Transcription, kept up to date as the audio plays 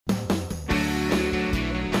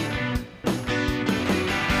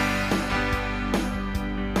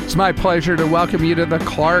It's my pleasure to welcome you to the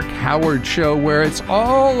Clark Howard Show, where it's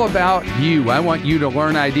all about you. I want you to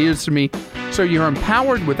learn ideas from me so you're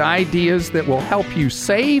empowered with ideas that will help you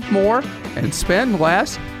save more and spend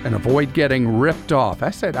less and avoid getting ripped off. I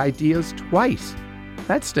said ideas twice.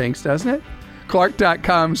 That stinks, doesn't it?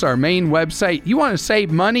 Clark.com is our main website. You want to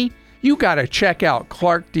save money? You got to check out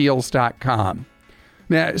clarkdeals.com.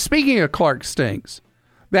 Now, speaking of Clark Stinks,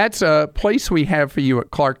 that's a place we have for you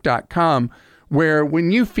at Clark.com where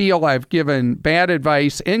when you feel I've given bad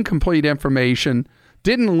advice, incomplete information,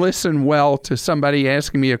 didn't listen well to somebody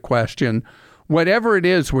asking me a question, whatever it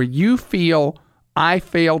is where you feel I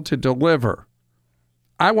failed to deliver,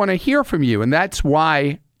 I want to hear from you. And that's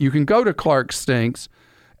why you can go to Clark Stinks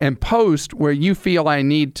and post where you feel I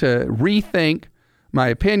need to rethink my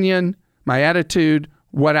opinion, my attitude,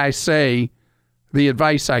 what I say, the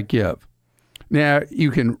advice I give. Now, you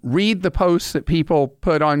can read the posts that people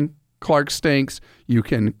put on Clark Stinks. You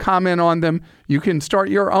can comment on them. You can start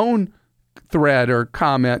your own thread or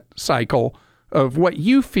comment cycle of what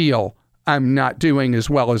you feel I'm not doing as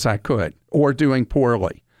well as I could or doing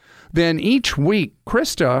poorly. Then each week,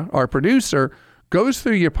 Krista, our producer, goes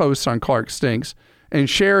through your posts on Clark Stinks and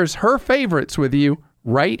shares her favorites with you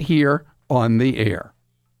right here on the air.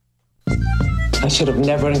 I should have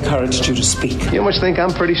never encouraged you to speak. You must think I'm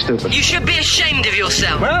pretty stupid. You should be ashamed of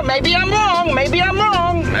yourself. Well, maybe I'm wrong. Maybe I'm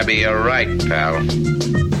wrong. Maybe you're right, pal. All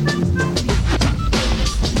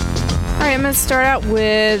right, I'm going to start out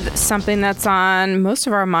with something that's on most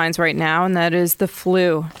of our minds right now, and that is the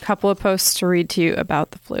flu. A couple of posts to read to you about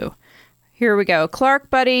the flu. Here we go. Clark,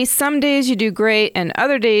 buddy, some days you do great, and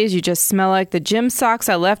other days you just smell like the gym socks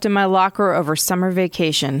I left in my locker over summer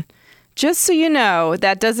vacation. Just so you know,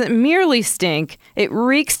 that doesn't merely stink. It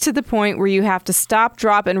reeks to the point where you have to stop,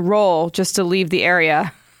 drop, and roll just to leave the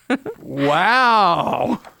area.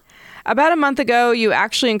 Wow. About a month ago, you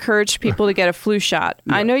actually encouraged people to get a flu shot.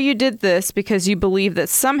 Yeah. I know you did this because you believe that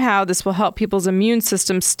somehow this will help people's immune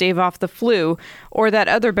systems stave off the flu, or that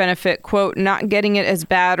other benefit, quote, not getting it as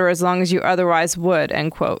bad or as long as you otherwise would,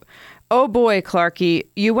 end quote. Oh boy, Clarky,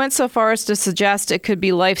 you went so far as to suggest it could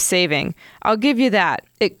be life-saving. I'll give you that.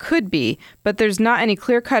 It could be, but there's not any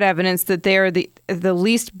clear-cut evidence that they are the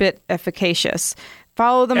least bit efficacious.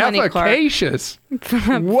 Follow the money, Clark. Efficacious?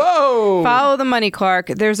 Whoa! Follow the money, Clark.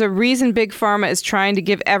 There's a reason Big Pharma is trying to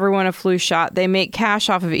give everyone a flu shot. They make cash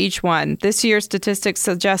off of each one. This year's statistics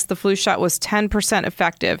suggest the flu shot was 10%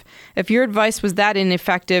 effective. If your advice was that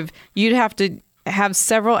ineffective, you'd have to have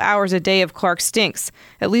several hours a day of Clark Stinks.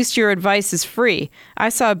 At least your advice is free. I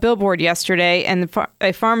saw a billboard yesterday, and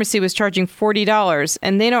a pharmacy was charging $40,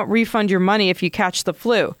 and they don't refund your money if you catch the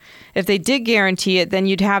flu. If they did guarantee it, then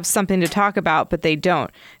you'd have something to talk about, but they don't.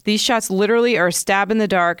 These shots literally are a stab in the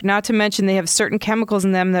dark, not to mention they have certain chemicals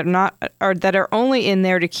in them that are only in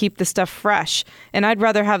there to keep the stuff fresh, and I'd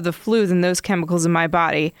rather have the flu than those chemicals in my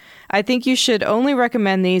body. I think you should only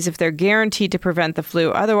recommend these if they're guaranteed to prevent the flu.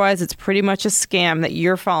 Otherwise, it's pretty much a scam that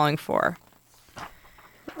you're falling for.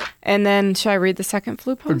 And then, should I read the second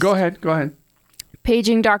flu post? Go ahead.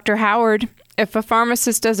 Paging Dr. Howard. If a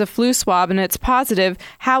pharmacist does a flu swab and it's positive,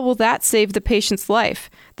 how will that save the patient's life?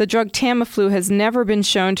 The drug Tamiflu has never been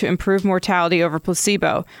shown to improve mortality over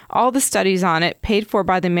placebo. All the studies on it, paid for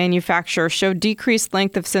by the manufacturer, show decreased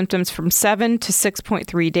length of symptoms from 7 to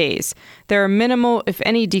 6.3 days. There are minimal, if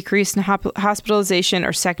any, decrease in hospitalization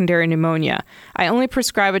or secondary pneumonia. I only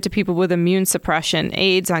prescribe it to people with immune suppression,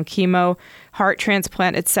 AIDS, on chemo, heart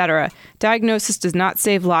transplant, etc. Diagnosis does not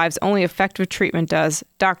save lives, only effective treatment does.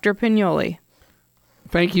 Dr. Pignoli.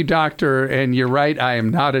 Thank you, doctor. And you're right, I am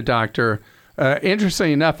not a doctor.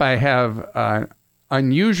 Interestingly enough, I have an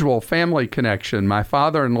unusual family connection. My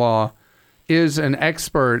father-in-law is an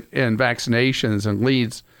expert in vaccinations and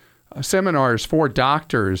leads seminars for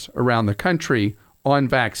doctors around the country on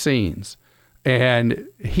vaccines. And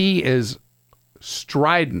he is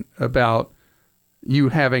strident about you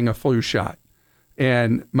having a flu shot.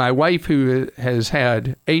 And my wife, who has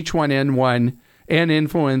had H1N1 and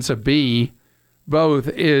influenza B, both,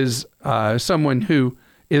 is someone who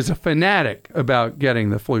is a fanatic about getting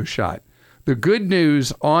the flu shot. The good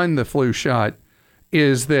news on the flu shot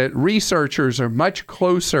is that researchers are much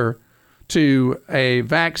closer to a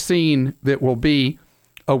vaccine that will be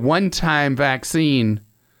a one-time vaccine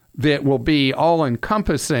that will be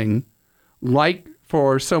all-encompassing, like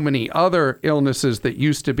for so many other illnesses that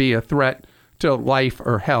used to be a threat to life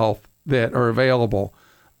or health that are available.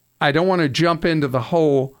 I don't want to jump into the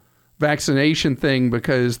whole vaccination thing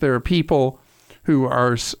because there are people who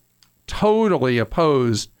are totally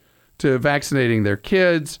opposed to vaccinating their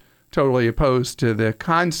kids, totally opposed to the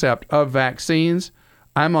concept of vaccines.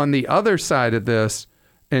 I'm on the other side of this,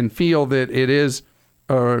 and feel that it is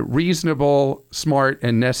a reasonable, smart,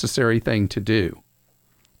 and necessary thing to do.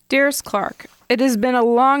 Dearest Clark, it has been a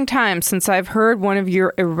long time since I've heard one of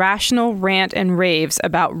your irrational rant and raves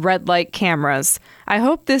about red light cameras. I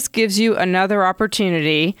hope this gives you another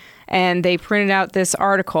opportunity. And they printed out this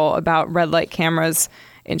article about red light cameras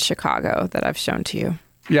in Chicago that I've shown to you.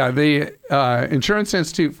 Yeah, the Insurance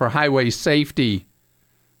Institute for Highway Safety,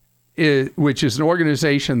 which is an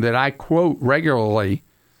organization that I quote regularly,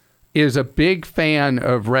 is a big fan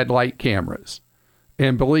of red light cameras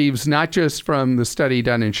and believes not just from the study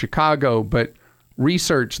done in Chicago, but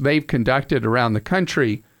research they've conducted around the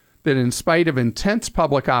country that in spite of intense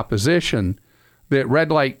public opposition, that red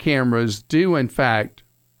light cameras do in fact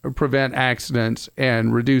prevent accidents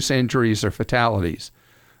and reduce injuries or fatalities.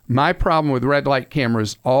 My problem with red light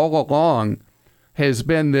cameras all along has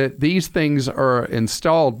been that these things are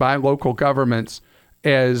installed by local governments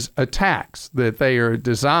as a tax, that they are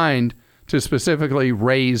designed to specifically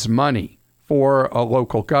raise money for a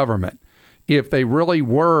local government. If they really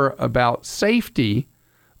were about safety,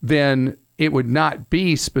 then it would not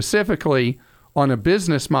be specifically on a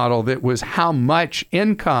business model that was how much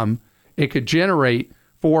income it could generate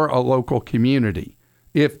for a local community,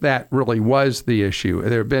 if that really was the issue.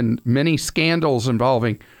 There have been many scandals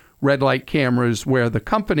involving red light cameras where the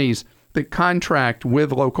companies that contract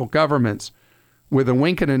with local governments, with a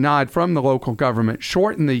wink and a nod from the local government,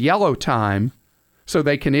 shorten the yellow time so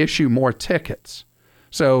they can issue more tickets.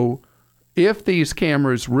 So if these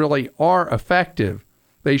cameras really are effective,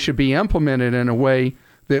 they should be implemented in a way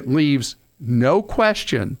that leaves no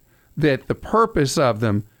question that the purpose of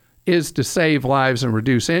them is to save lives and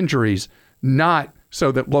reduce injuries, not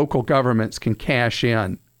so that local governments can cash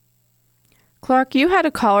in. Clark, you had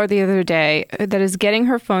a caller the other day that is getting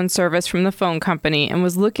her phone service from the phone company and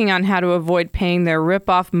was looking on how to avoid paying their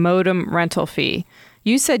rip-off modem rental fee.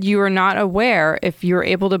 You said you were not aware if you were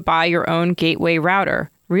able to buy your own gateway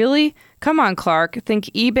router. Really? Come on, Clark. Think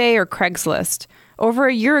eBay or Craigslist. Over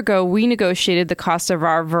a year ago, we negotiated the cost of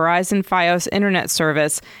our Verizon Fios internet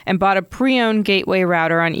service and bought a pre-owned gateway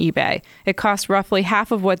router on eBay. It cost roughly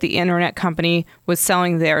half of what the internet company was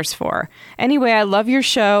selling theirs for. Anyway, I love your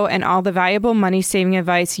show and all the valuable money-saving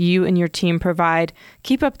advice you and your team provide.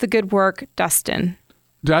 Keep up the good work, Dustin.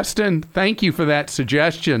 Dustin, thank you for that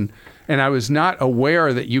suggestion. And I was not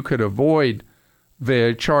aware that you could avoid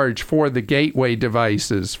the charge for the gateway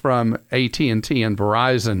devices from AT&T and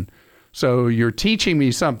Verizon. So you're teaching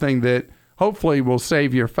me something that hopefully will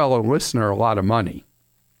save your fellow listener a lot of money.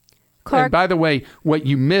 Clark, and by the way, what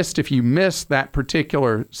you missed, if you missed that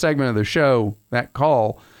particular segment of the show, that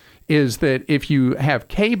call, is that if you have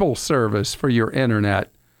cable service for your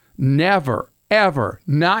internet, never, ever,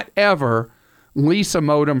 not ever lease a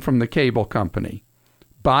modem from the cable company.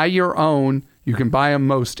 Buy your own. You can buy them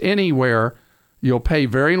most anywhere. You'll pay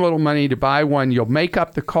very little money to buy one. You'll make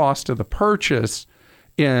up the cost of the purchase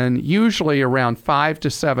in usually around 5 to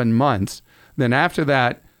 7 months. Then after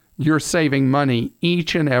that, you're saving money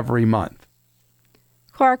each and every month.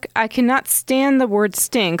 Clark, I cannot stand the word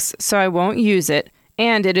stinks, so I won't use it,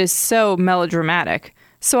 and it is so melodramatic.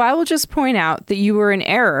 So I will just point out that you were in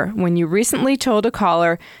error when you recently told a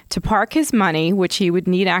caller to park his money, which he would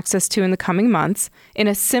need access to in the coming months, in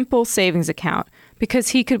a simple savings account, because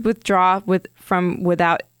he could withdraw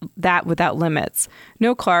without limits.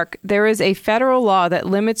 No, Clark, there is a federal law that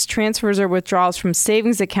limits transfers or withdrawals from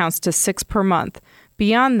savings accounts to 6 per month.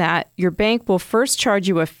 Beyond that, your bank will first charge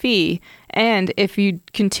you a fee, and if you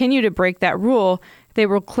continue to break that rule, they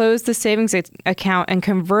will close the savings account and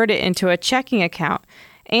convert it into a checking account.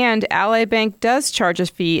 And Ally Bank does charge a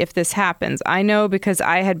fee if this happens. I know because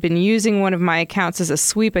I had been using one of my accounts as a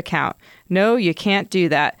sweep account. No, you can't do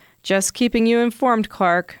that. Just keeping you informed,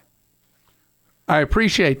 Clark. I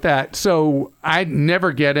appreciate that. So I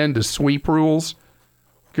never get into sweep rules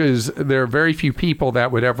because there are very few people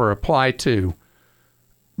that would ever apply to.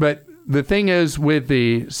 But the thing is, with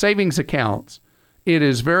the savings accounts, it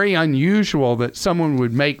is very unusual that someone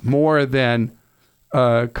would make more than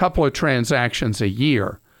a couple of transactions a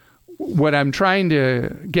year. What I'm trying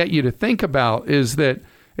to get you to think about is that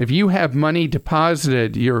if you have money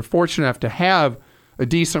deposited, you're fortunate enough to have a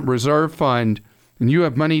decent reserve fund, and you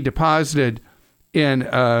have money deposited in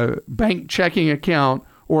a bank checking account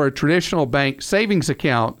or a traditional bank savings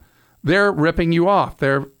account, they're ripping you off.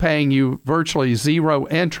 They're paying you virtually zero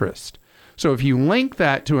interest. So if you link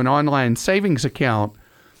that to an online savings account,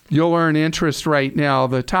 you'll earn interest right now.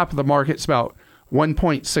 The top of the market's about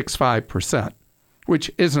 1.65%,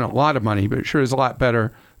 which isn't a lot of money, but it sure is a lot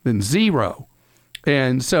better than zero.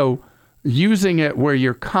 And so using it where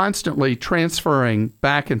you're constantly transferring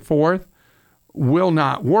back and forth will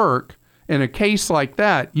not work. In a case like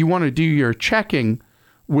that, you want to do your checking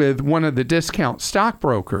with one of the discount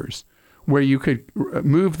stockbrokers, where you could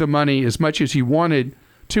move the money as much as you wanted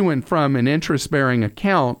to and from an interest-bearing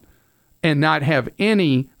account and not have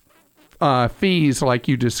any fees like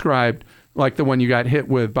you described, like the one you got hit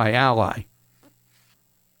with by Ally.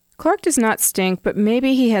 Clark does not stink, but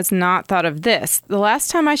maybe he has not thought of this. The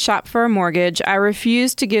last time I shopped for a mortgage, I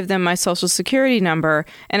refused to give them my social security number,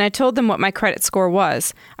 and I told them what my credit score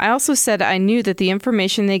was. I also said I knew that the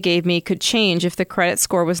information they gave me could change if the credit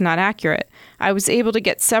score was not accurate. I was able to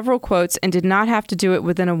get several quotes and did not have to do it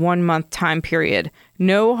within a 1-month time period.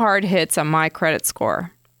 No hard hits on my credit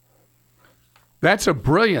score. That's a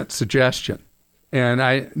brilliant suggestion, and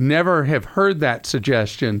I never have heard that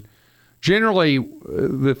suggestion. Generally,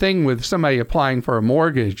 the thing with somebody applying for a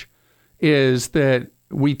mortgage is that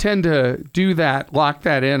we tend to do that, lock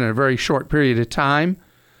that in a very short period of time,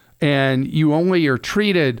 and you only are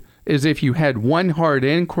treated as if you had one hard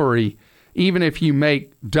inquiry, even if you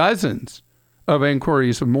make dozens of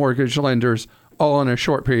inquiries with mortgage lenders all in a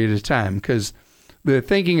short period of time, because the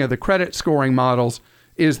thinking of the credit scoring models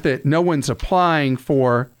is that no one's applying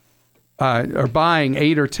for or buying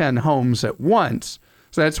 8 or 10 homes at once.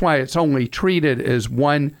 So that's why it's only treated as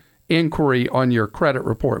one inquiry on your credit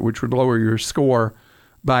report, which would lower your score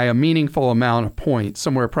by a meaningful amount of points,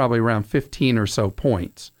 somewhere probably around 15 or so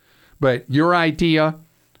points. But your idea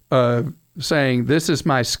of saying, this is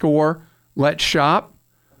my score, let's shop,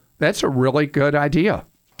 that's a really good idea.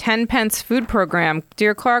 10 pence food program.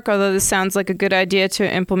 Dear Clark, although this sounds like a good idea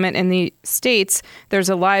to implement in the states, there's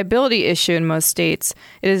a liability issue in most states.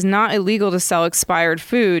 It is not illegal to sell expired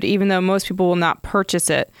food, even though most people will not purchase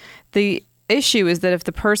it. The issue is that if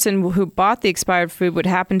the person who bought the expired food would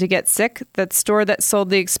happen to get sick, that store that sold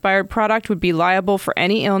the expired product would be liable for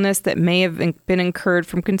any illness that may have been incurred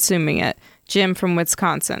from consuming it. Jim from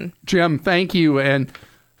Wisconsin. Jim, thank you. And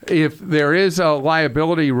if there is a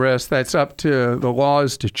liability risk, that's up to the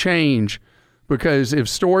laws to change, because if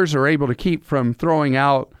stores are able to keep from throwing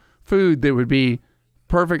out food that would be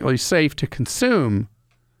perfectly safe to consume,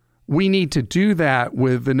 we need to do that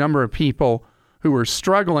with the number of people who are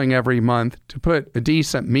struggling every month to put a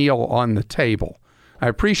decent meal on the table. I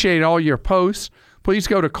appreciate all your posts. Please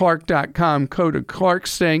go to Clark.com, code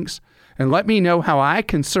ClarkStinks, and let me know how I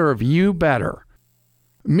can serve you better.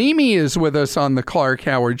 Mimi is with us on the Clark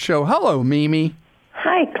Howard Show. Hello, Mimi.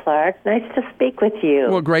 Hi, Clark. Nice to speak with you.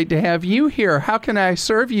 Well, great to have you here. How can I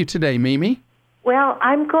serve you today, Mimi? Well,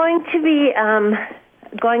 I'm going to be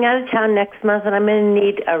going out of town next month, and I'm going to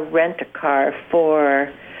need a rent-a-car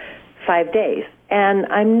for 5 days. And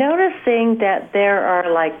I'm noticing that there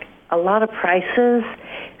are, like, a lot of prices.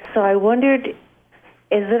 So I wondered, is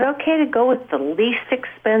it okay to go with the least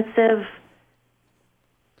expensive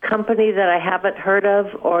company that I haven't heard of,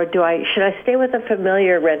 or should I stay with a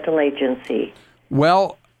familiar rental agency?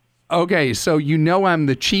 Well, okay, so you know I'm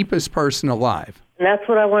the cheapest person alive. And that's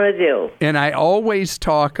what I want to do. And I always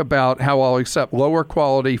talk about how I'll accept lower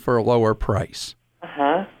quality for a lower price.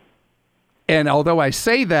 Uh-huh. And although I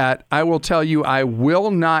say that, I will tell you I will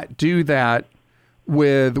not do that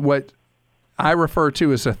with what I refer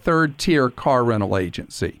to as a third-tier car rental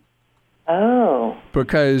agency. Oh.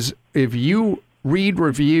 Because if you read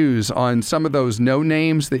reviews on some of those no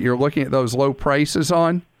names that you're looking at those low prices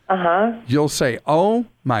on, you'll say, oh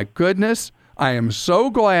my goodness, I am so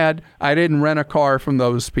glad I didn't rent a car from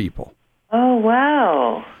those people. Oh,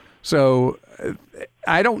 wow. So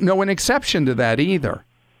I don't know an exception to that either.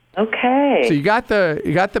 Okay. So you got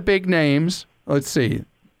the big names. Let's see.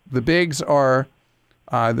 The bigs are,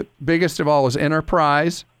 the biggest of all is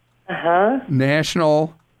Enterprise,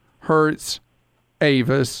 National, Hertz,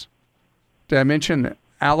 Avis. Did I mention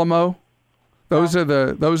Alamo? Those are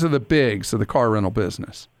the bigs of the car rental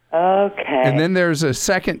business. Okay. And then there's a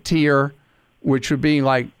second tier, which would be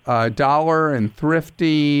like Dollar and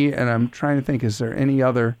Thrifty. And I'm trying to think, is there any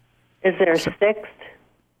other? Is there a Sixt?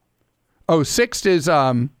 Oh, Sixt is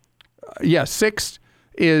Sixt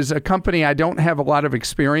is a company I don't have a lot of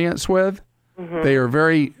experience with. Mm-hmm. They are a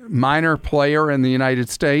very minor player in the United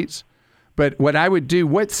States. But what I would do,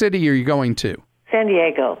 what city are you going to? San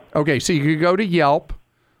Diego. Okay, so you could go to Yelp,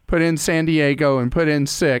 put in San Diego, and put in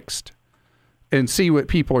Sixt, and see what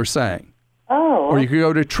people are saying. Oh. Or you could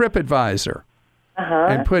go to TripAdvisor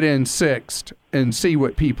and put in Sixt and see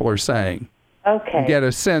what people are saying. Okay. And get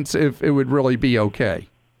a sense if it would really be okay.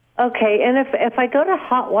 Okay, and if I go to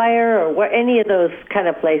Hotwire or any of those kind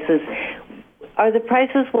of places, are the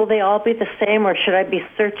prices, will they all be the same, or should I be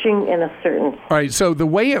searching in a certain... All right, so the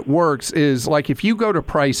way it works is like if you go to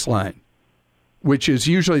Priceline, which is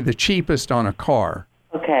usually the cheapest on a car.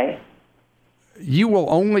 Okay. you will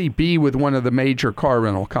only be with one of the major car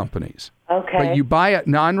rental companies. Okay. But you buy it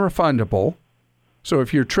non-refundable. So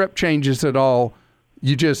if your trip changes at all,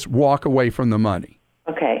 you just walk away from the money.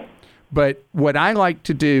 Okay. But what I like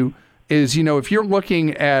to do is, if you're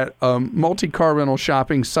looking at a multi-car rental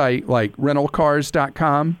shopping site like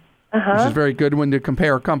rentalcars.com, which is a very good one to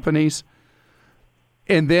compare companies,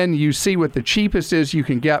 and then you see what the cheapest is you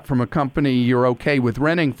can get from a company you're okay with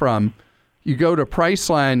renting from, you go to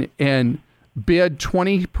Priceline and bid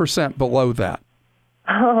 20% below that.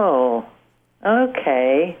 Oh,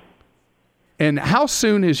 okay. And how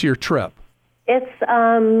soon is your trip? It's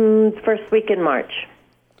first week in March.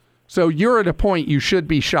 So you're at a point you should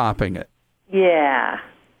be shopping it. Yeah.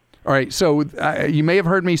 All right. So you may have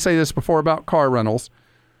heard me say this before about car rentals.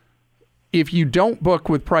 If you don't book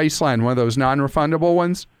with Priceline, one of those non-refundable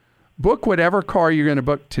ones, book whatever car you're going to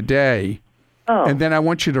book today. Oh. And then I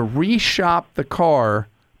want you to reshop the car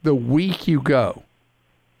the week you go.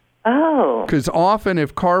 Oh. Because often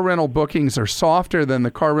if car rental bookings are softer than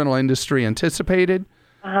the car rental industry anticipated,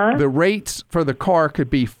 the rates for the car could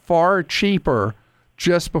be far cheaper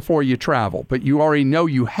just before you travel. But you already know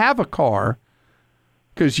you have a car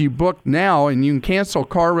because you booked now, and you can cancel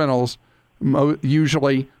car rentals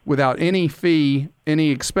usually without any fee, any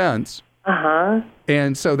expense.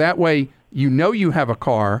 And so that way you have a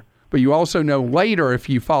car, but you also know later if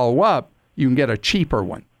you follow up, you can get a cheaper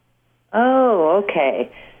one. Oh,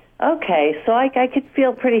 okay. Okay, so I could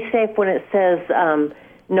feel pretty safe when it says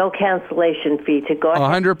no cancellation fee to go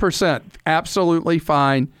ahead. 100%. Absolutely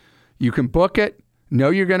fine. You can book it, know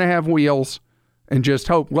you're going to have wheels, and just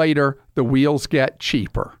hope later the wheels get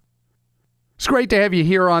cheaper. It's great to have you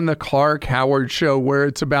here on the Clark Howard Show, where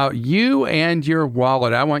it's about you and your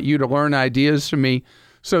wallet. I want you to learn ideas from me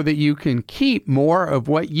so that you can keep more of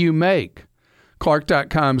what you make.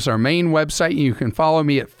 Clark.com is our main website. You can follow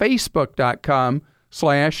me at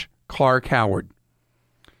Facebook.com/Clark Howard.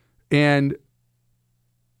 And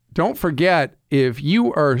don't forget, if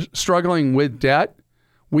you are struggling with debt,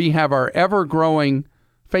 we have our ever-growing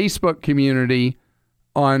Facebook community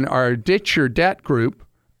on our Ditch Your Debt group,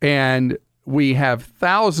 and we have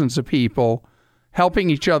thousands of people helping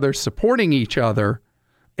each other, supporting each other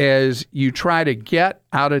as you try to get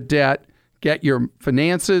out of debt, get your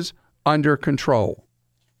finances under control.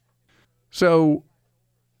 So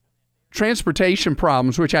transportation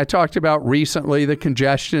problems, which I talked about recently, the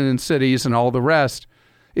congestion in cities and all the rest,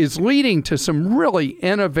 is leading to some really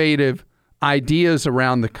innovative ideas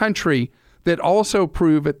around the country that also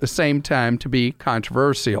prove at the same time to be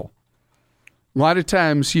controversial. A lot of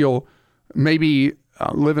times you'll maybe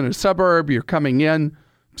live in a suburb, you're coming in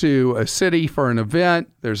to a city for an event,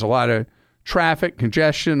 there's a lot of traffic,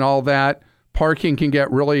 congestion, all that. Parking can get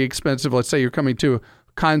really expensive. Let's say you're coming to a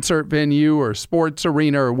concert venue or a sports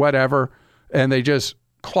arena or whatever, and they just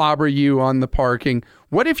clobber you on the parking.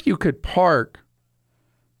 What if you could park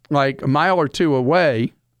like a mile or two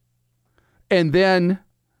away and then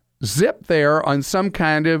zip there on some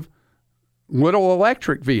kind of little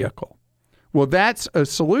electric vehicle? Well, that's a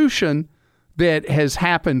solution that has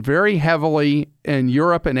happened very heavily in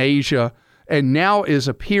Europe and Asia and now is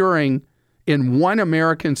appearing in one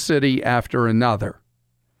American city after another.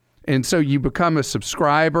 And so you become a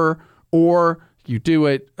subscriber, or you do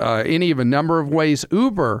it any of a number of ways.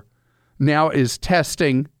 Uber now is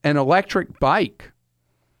testing an electric bike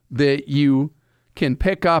that you can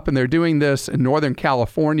pick up, and they're doing this in Northern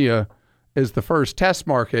California as the first test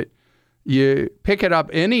market. You pick it up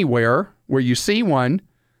anywhere where you see one,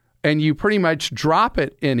 and you pretty much drop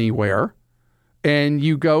it anywhere, and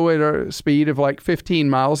you go at a speed of like 15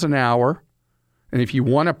 miles an hour. And if you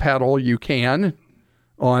want to pedal, you can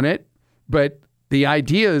on it. But the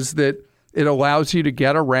idea is that it allows you to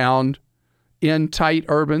get around in tight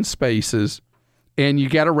urban spaces, and you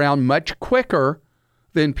get around much quicker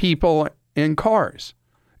than people in cars.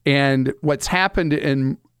 And what's happened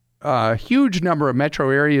in a huge number of metro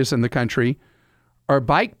areas in the country are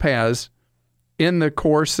bike paths in the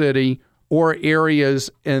core city or areas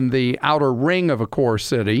in the outer ring of a core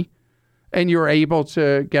city, and you're able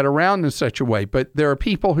to get around in such a way. But there are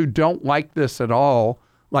people who don't like this at all,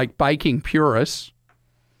 like biking purists.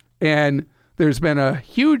 And there's been a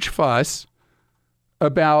huge fuss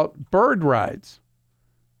about bird rides.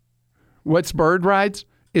 What's bird rides?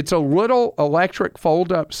 It's a little electric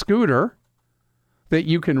fold-up scooter that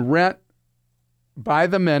you can rent by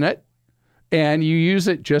the minute, and you use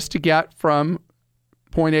it just to get from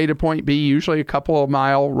point A to point B, usually a couple of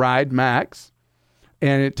mile ride max.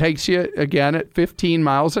 And it takes you, again, at 15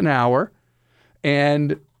 miles an hour.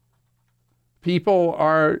 And people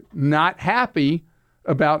are not happy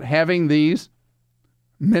about having these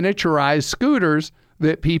miniaturized scooters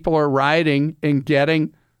that people are riding and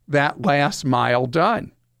getting that last mile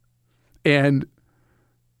done. And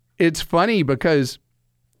it's funny because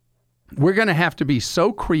we're going to have to be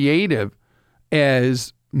so creative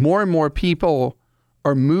as more and more people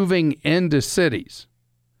are moving into cities,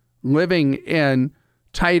 living in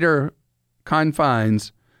tighter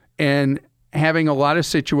confines, and having a lot of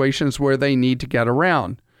situations where they need to get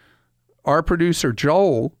around. Our producer,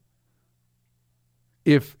 Joel,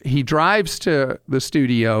 if he drives to the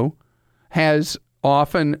studio, has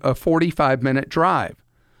often a 45-minute drive,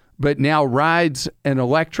 but now rides an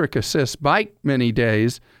electric assist bike many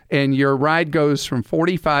days, and your ride goes from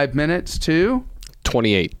 45 minutes to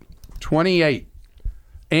 28.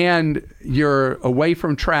 And you're away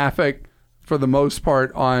from traffic for the most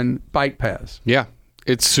part on bike paths. Yeah.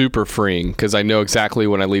 It's super freeing because I know exactly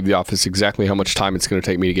when I leave the office exactly how much time it's going to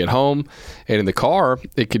take me to get home. And in the car,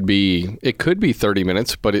 it could be 30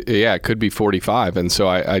 minutes, but it could be 45. And so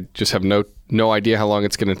I just have no idea how long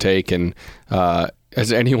it's going to take. And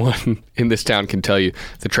as anyone in this town can tell you,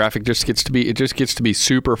 the traffic just gets to be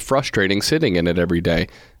super frustrating sitting in it every day.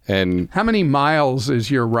 And how many miles is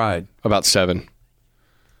your ride? About 7.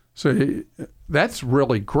 So that's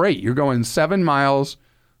really great. You're going 7 miles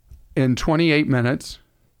in 28 minutes.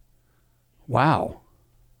 Wow.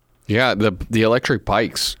 Yeah, the electric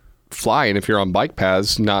bikes fly, and if you're on bike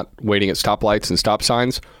paths, not waiting at stoplights and stop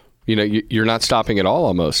signs, you're not stopping at all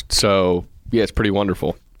almost. So yeah, it's pretty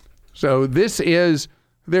wonderful. So there's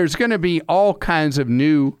going to be all kinds of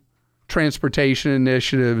new transportation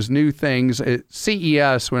initiatives, new things. At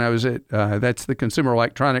CES, when I was at, that's the Consumer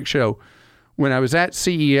Electronics Show, when I was at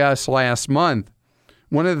CES last month,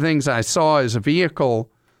 one of the things I saw is a vehicle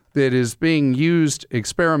that is being used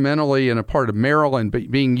experimentally in a part of Maryland,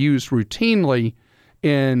 but being used routinely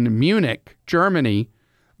in Munich, Germany,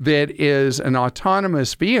 that is an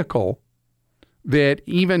autonomous vehicle that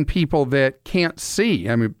even people that can't see,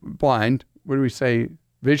 I mean, blind, what do we say,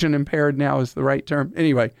 vision impaired now is the right term?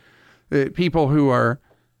 Anyway, people who are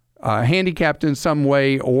handicapped in some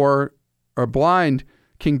way or are blind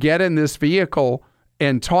can get in this vehicle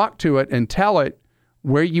and talk to it and tell it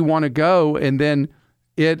where you want to go, and then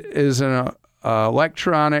it is an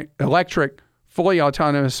electric, fully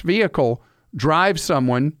autonomous vehicle drives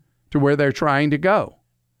someone to where they're trying to go.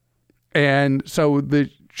 And so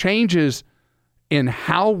the changes in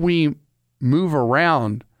how we move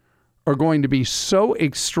around are going to be so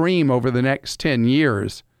extreme over the next 10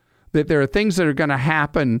 years that there are things that are going to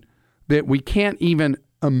happen that we can't even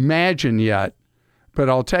imagine yet. But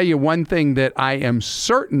I'll tell you one thing that I am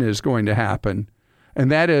certain is going to happen, and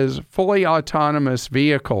that is fully autonomous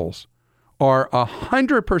vehicles are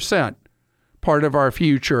 100% part of our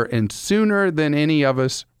future, and sooner than any of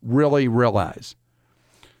us really realize.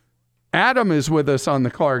 Adam is with us on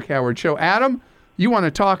the Clark Howard Show. Adam, you want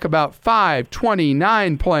to talk about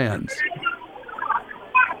 529 plans.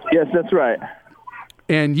 Yes, that's right.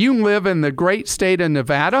 And you live in the great state of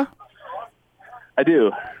Nevada? I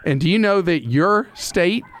do. And do you know that your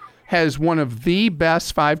state has one of the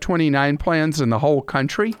best 529 plans in the whole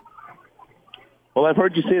country? Well, I've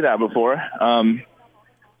heard you say that before.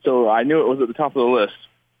 So I knew it was at the top of the list.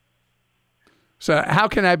 So how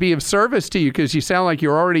can I be of service to you? Because you sound like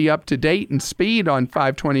you're already up to date and speed on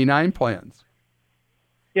 529 plans.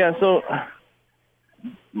 Yeah, so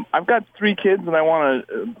I've got 3 kids, and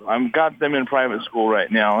I've got them in private school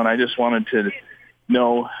right now, and I just wanted to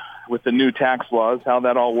know, with the new tax laws, how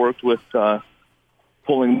that all worked with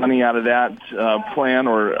pulling money out of that plan,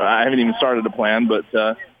 or I haven't even started a plan, but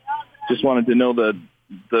just wanted to know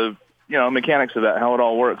the mechanics of that, how it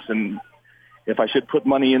all works, and if I should put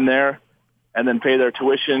money in there and then pay their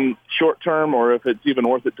tuition short term, or if it's even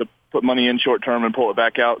worth it to put money in short term and pull it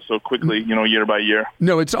back out so quickly, year by year.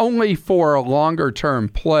 No, it's only for a longer term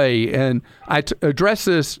play. And I addressed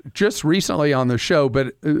this just recently on the show,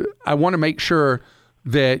 but I want to make sure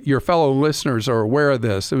that your fellow listeners are aware of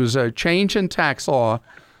this. It was a change in tax law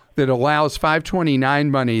that allows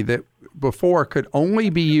 529 money that before could only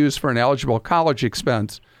be used for an eligible college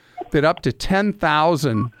expense, that up to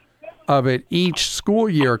 $10,000 of it each school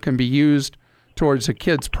year can be used towards a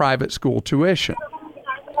kid's private school tuition.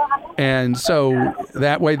 And so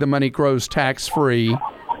that way the money grows tax-free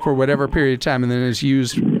for whatever period of time and then is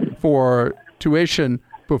used for tuition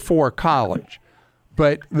before college.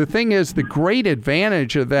 But the thing is, the great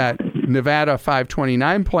advantage of that Nevada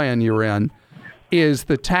 529 plan you're in is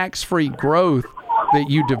the tax-free growth that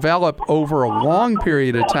you develop over a long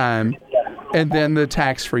period of time, and then the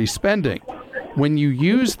tax-free spending. When you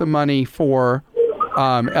use the money for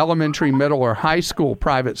elementary, middle, or high school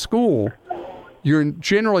private school, you're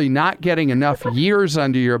generally not getting enough years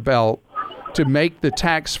under your belt to make the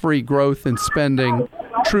tax-free growth and spending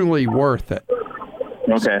truly worth it.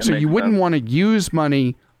 Okay. So you wouldn't want to use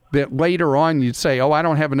money that later on you'd say, oh, I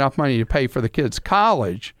don't have enough money to pay for the kids'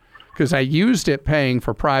 college because I used it paying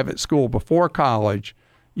for private school before college.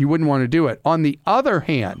 You wouldn't want to do it. On the other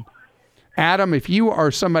hand, Adam, if you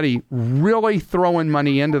are somebody really throwing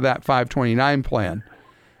money into that 529 plan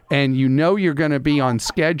and you know you're going to be on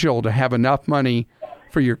schedule to have enough money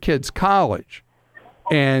for your kids' college,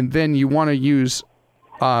 and then you want to use,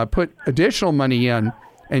 put additional money in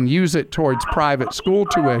and use it towards private school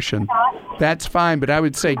tuition, that's fine. But I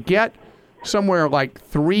would say get somewhere like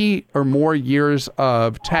 3 or more years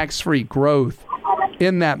of tax-free growth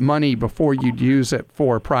in that money before you'd use it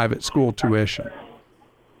for private school tuition.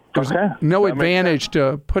 There's no advantage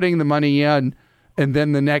to putting the money in and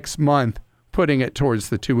then the next month putting it towards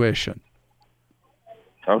the tuition.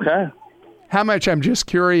 Okay. How much, I'm just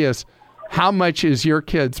curious, how much is your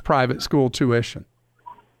kid's private school tuition?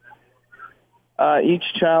 Each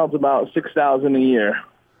child's about $6,000 a year.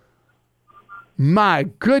 My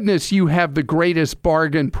goodness, you have the greatest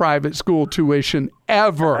bargain private school tuition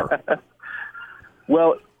ever.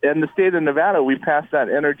 Well, in the state of Nevada, we passed that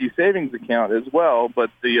energy savings account as well, but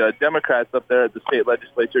the Democrats up there at the state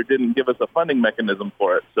legislature didn't give us a funding mechanism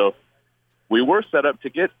for it. So we were set up to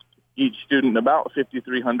get each student about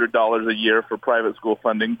 $5,300 a year for private school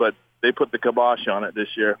funding, but they put the kibosh on it this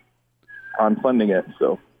year on funding it.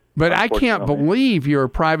 So, but I can't believe your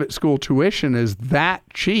private school tuition is that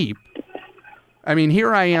cheap. I mean,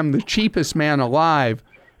 here I am, the cheapest man alive,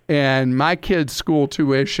 and my kid's school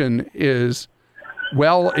tuition is,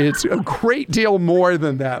 well, it's a great deal more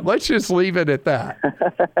than that. Let's just leave it at that.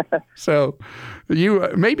 So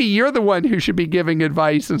maybe you're the one who should be giving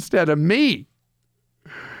advice instead of me.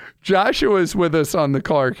 Joshua is with us on the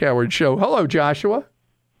Clark Howard Show. Hello, Joshua.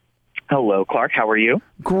 Hello, Clark. How are you?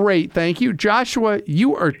 Great, thank you. Joshua,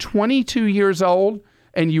 you are 22 years old,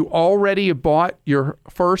 and you already bought your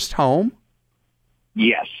first home?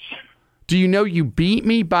 Yes. Do you know you beat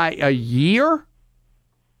me by a year?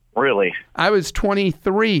 Really? I was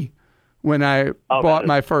 23 when I bought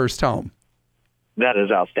my first home. That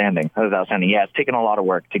is outstanding. That is outstanding. Yeah, it's taken a lot of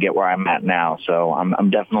work to get where I'm at now, so I'm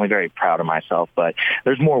definitely very proud of myself, but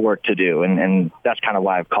there's more work to do, and that's kind of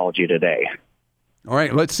why I've called you today. All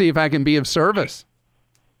right, let's see if I can be of service.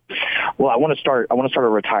 Well, I want to start a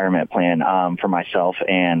retirement plan for myself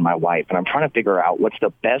and my wife, and I'm trying to figure out what's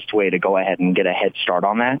the best way to go ahead and get a head start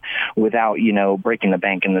on that without, breaking the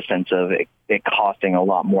bank in the sense of it costing a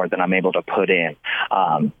lot more than I'm able to put in.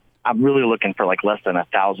 I'm really looking for like less than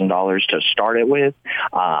 $1,000 to start it with,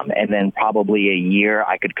 and then probably a year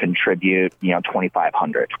I could contribute,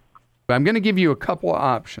 $2,500. I'm going to give you a couple of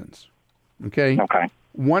options. Okay. Okay.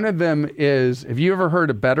 One of them is, have you ever heard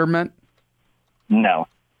of Betterment? No.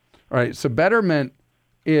 All right. So Betterment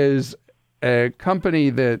is a company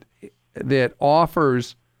that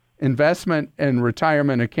offers investment and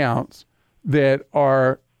retirement accounts that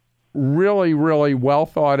are really, really well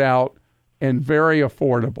thought out and very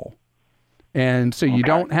affordable. And so you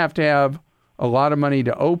don't have to have a lot of money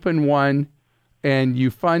to open one, and you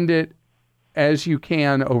fund it as you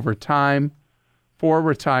can over time for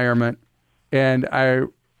retirement. And I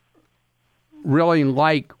really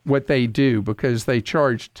like what they do because they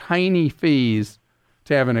charge tiny fees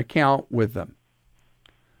to have an account with them.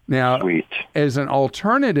 Now, Sweet. As an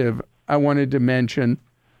alternative, I wanted to mention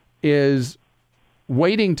is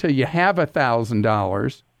waiting till you have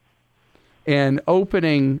 $1,000 and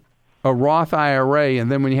opening a Roth IRA,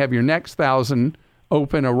 and then when you have your next $1,000,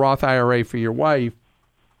 open a Roth IRA for your wife,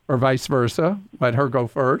 or vice versa. Let her go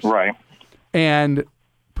first. Right. And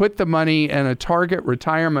put the money in a target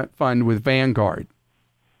retirement fund with Vanguard.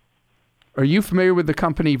 Are you familiar with the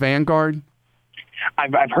company Vanguard?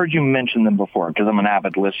 I've heard you mention them before because I'm an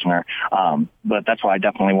avid listener, but that's why I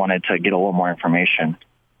definitely wanted to get a little more information.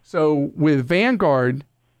 So with Vanguard,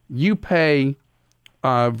 you pay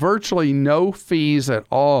virtually no fees at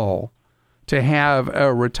all to have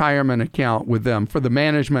a retirement account with them for the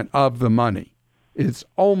management of the money. It's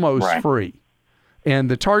almost free.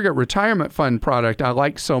 And the Target Retirement Fund product I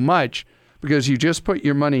like so much because you just put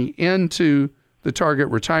your money into the Target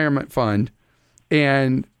Retirement Fund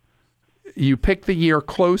and you pick the year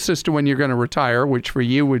closest to when you're going to retire, which for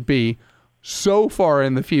you would be so far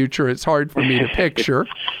in the future, it's hard for me to picture.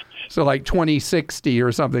 So like 2060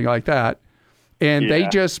 or something like that. And they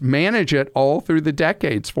just manage it all through the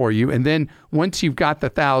decades for you. And then once you've got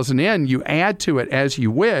the $1,000 in, you add to it as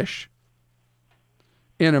you wish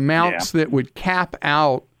in amounts that would cap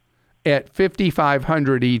out at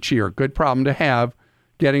 $5,500 each year. Good problem to have.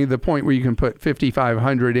 getting to the point where you can put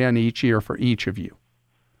 $5,500 in each year for each of you.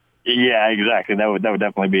 Yeah, exactly. That would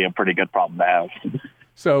definitely be a pretty good problem to have.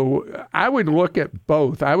 So I would look at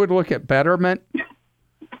both. I would look at Betterment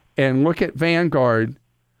and look at Vanguard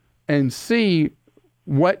and see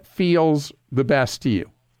what feels the best to you.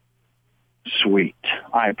 Sweet.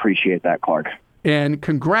 I appreciate that, Clark. And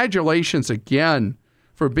congratulations again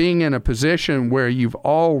for being in a position where you've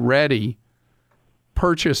already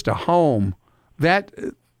purchased a home.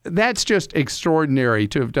 That's just extraordinary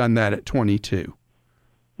to have done that at 22.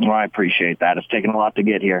 Well, I appreciate that. It's taken a lot to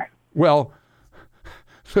get here. Well,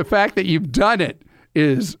 the fact that you've done it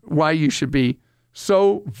is why you should be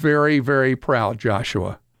so very, very proud,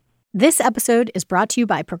 Joshua. This episode is brought to you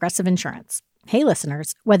by Progressive Insurance. Hey,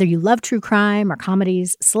 listeners, whether you love true crime or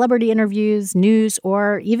comedies, celebrity interviews, news,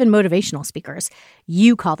 or even motivational speakers,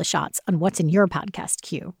 you call the shots on what's in your podcast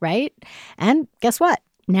queue, right? And guess what?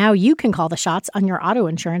 Now you can call the shots on your auto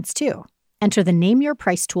insurance, too. Enter the Name Your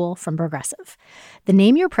Price tool from Progressive. The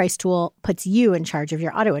Name Your Price tool puts you in charge of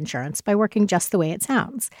your auto insurance by working just the way it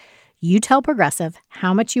sounds. You tell Progressive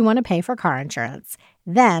how much you want to pay for car insurance.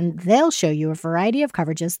 Then they'll show you a variety of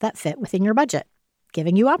coverages that fit within your budget,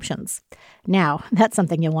 giving you options. Now, that's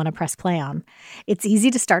something you'll want to press play on. It's easy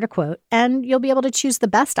to start a quote, and you'll be able to choose the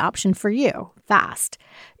best option for you fast.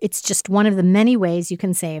 It's just one of the many ways you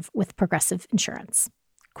can save with Progressive Insurance.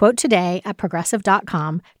 Quote today at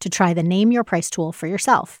Progressive.com to try the Name Your Price tool for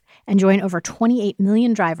yourself and join over 28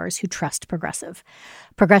 million drivers who trust Progressive.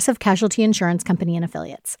 Progressive Casualty Insurance Company and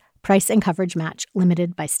Affiliates. Price and coverage match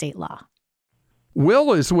limited by state law.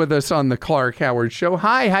 Will is with us on the Clark Howard Show.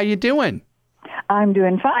 Hi, how you doing? I'm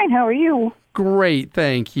doing fine. How are you? Great,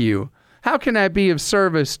 thank you. How can I be of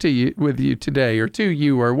service to you with you today, or to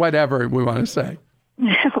you, or whatever we want to say?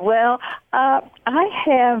 Well, I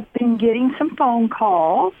have been getting some phone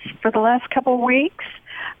calls for the last couple of weeks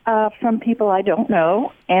from people I don't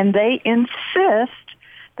know, and they insist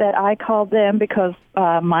that I call them because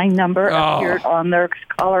my number appeared on their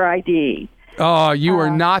caller ID. Oh, you are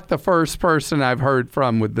not the first person I've heard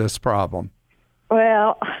from with this problem.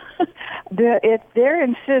 Well, they're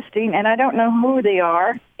insisting, and I don't know who they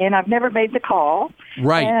are, and I've never made the call.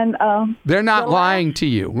 Right. And they're not lying to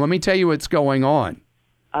you. Let me tell you what's going on.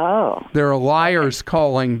 Oh. There are liars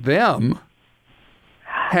calling them,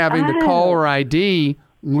 having the caller ID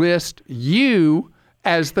list you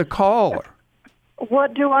as the caller.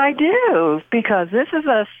 What do I do? Because this is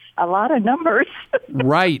a lot of numbers.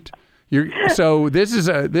 Right. So this is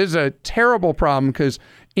a terrible problem because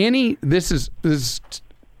this is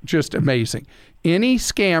just amazing. Any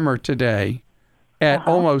scammer today at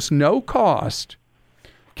almost no cost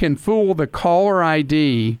can fool the caller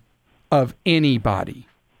ID of anybody.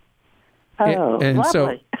 Oh, and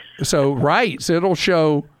lovely. So it'll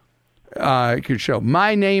show, it could show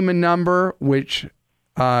my name and number, which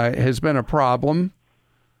has been a problem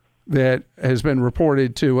that has been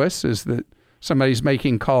reported to us, is that somebody's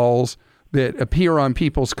making calls that appear on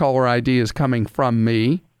people's caller ID as coming from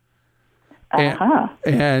me.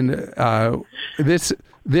 And this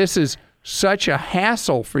is such a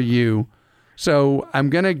hassle for you. So I'm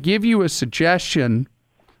going to give you a suggestion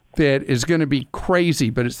that is going to be crazy,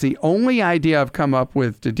 but it's the only idea I've come up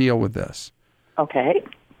with to deal with this. Okay.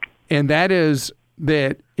 And that is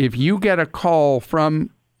that if you get a call from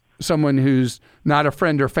someone who's not a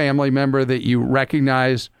friend or family member that you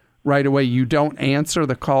recognize right away, you don't answer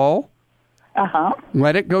the call.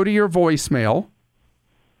 Let it go to your voicemail,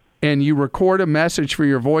 and you record a message for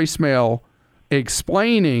your voicemail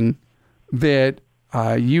explaining that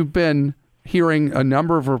you've been hearing a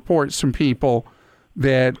number of reports from people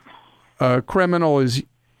that a criminal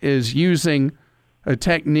is using a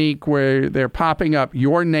technique where they're popping up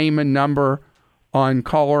your name and number on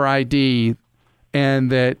caller ID, and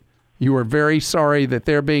that you are very sorry that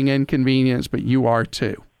they're being inconvenienced, but you are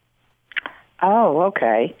too. Oh,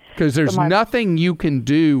 okay. Because there's nothing you can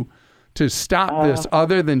do to stop this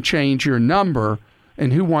other than change your number,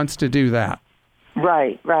 and who wants to do that?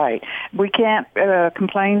 Right. We can't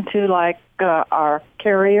complain to our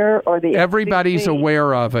carrier or the Everybody's FCC.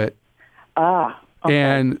 aware of it. Okay.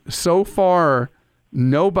 And so far,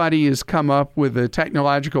 nobody has come up with a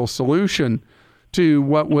technological solution to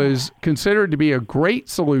what was considered to be a great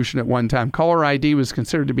solution at one time. Caller ID was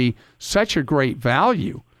considered to be such a great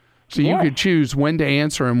value. So you could choose when to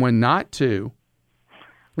answer and when not to.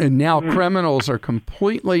 And now criminals are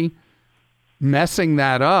completely messing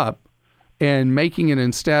that up and making it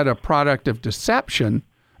instead a product of deception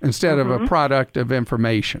instead of a product of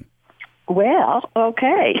information. Well,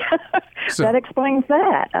 okay. So, that explains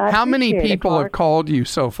that. How many people have called you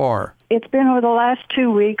so far? It's been over the last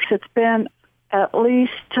 2 weeks. It's been at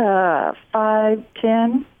least 5,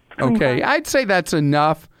 10. Okay, I'd say that's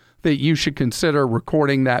enough that you should consider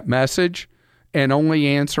recording that message and only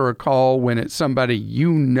answer a call when it's somebody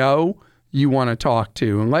you know you want to talk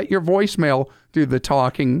to, and let your voicemail do the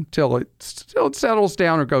talking till it settles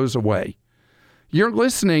down or goes away. You're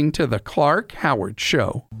listening to The Clark Howard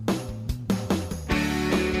Show.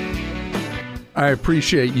 I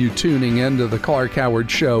appreciate you tuning into The Clark Howard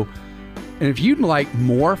Show. And if you'd like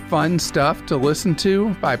more fun stuff to listen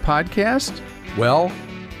to by podcast, well,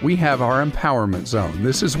 we have our Empowerment Zone.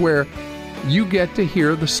 This is where you get to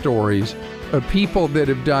hear the stories of people that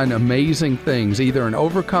have done amazing things, either in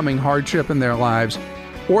overcoming hardship in their lives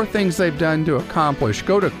or things they've done to accomplish.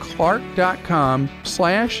 Go to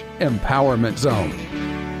clark.com/empowerment zone.